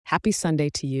Happy Sunday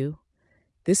to you.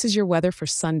 This is your weather for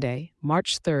Sunday,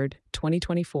 March 3rd,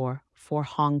 2024, for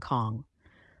Hong Kong,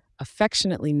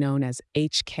 affectionately known as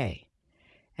HK.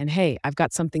 And hey, I've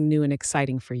got something new and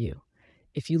exciting for you.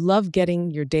 If you love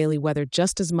getting your daily weather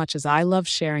just as much as I love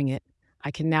sharing it,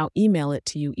 I can now email it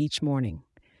to you each morning.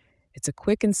 It's a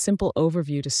quick and simple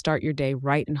overview to start your day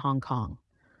right in Hong Kong.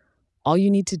 All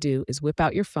you need to do is whip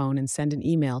out your phone and send an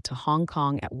email to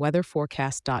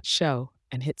hongkong@weatherforecast.show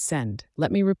and hit send. Let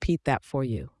me repeat that for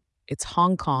you. It's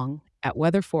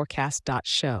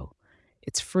hongkong@weatherforecast.show.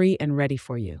 It's free and ready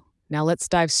for you. Now let's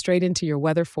dive straight into your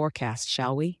weather forecast,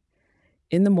 shall we?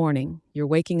 In the morning, you're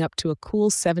waking up to a cool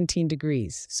 17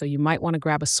 degrees, so you might want to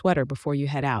grab a sweater before you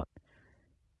head out.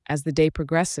 As the day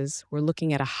progresses, we're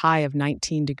looking at a high of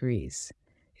 19 degrees.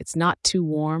 It's not too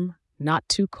warm, not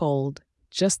too cold,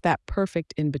 just that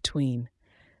perfect in between.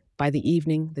 By the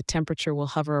evening, the temperature will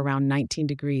hover around 19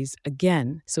 degrees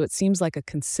again, so it seems like a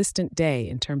consistent day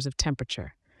in terms of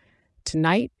temperature.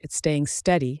 Tonight, it's staying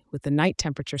steady, with the night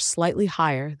temperature slightly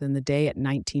higher than the day at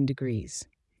 19 degrees.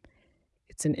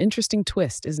 It's an interesting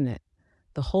twist, isn't it?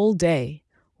 The whole day,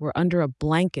 we're under a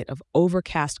blanket of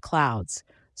overcast clouds,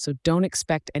 so don't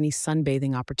expect any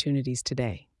sunbathing opportunities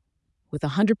today. With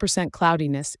 100%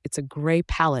 cloudiness, it's a gray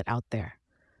palette out there.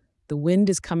 The wind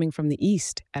is coming from the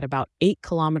east at about 8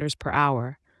 kilometers per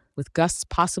hour, with gusts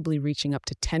possibly reaching up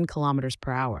to 10 kilometers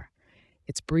per hour.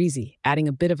 It's breezy, adding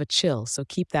a bit of a chill, so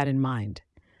keep that in mind.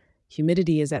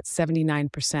 Humidity is at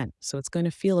 79%, so it's going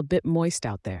to feel a bit moist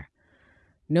out there.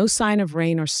 No sign of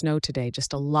rain or snow today,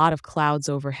 just a lot of clouds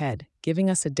overhead, giving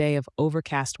us a day of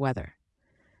overcast weather.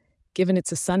 Given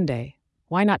it's a Sunday,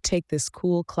 why not take this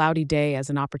cool, cloudy day as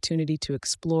an opportunity to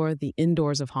explore the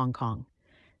indoors of Hong Kong?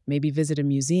 Maybe visit a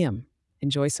museum,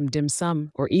 enjoy some dim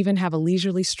sum, or even have a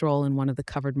leisurely stroll in one of the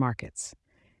covered markets.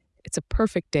 It's a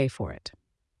perfect day for it.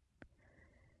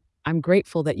 I'm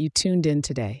grateful that you tuned in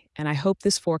today, and I hope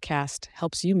this forecast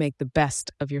helps you make the best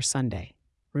of your Sunday.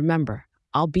 Remember,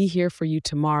 I'll be here for you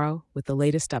tomorrow with the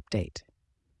latest update.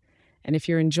 And if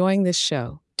you're enjoying this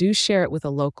show, do share it with a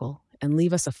local and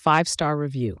leave us a 5-star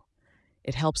review.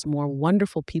 It helps more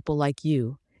wonderful people like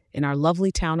you in our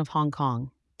lovely town of Hong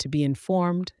Kong to be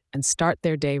informed and start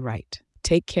their day right.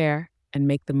 Take care and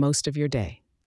make the most of your day.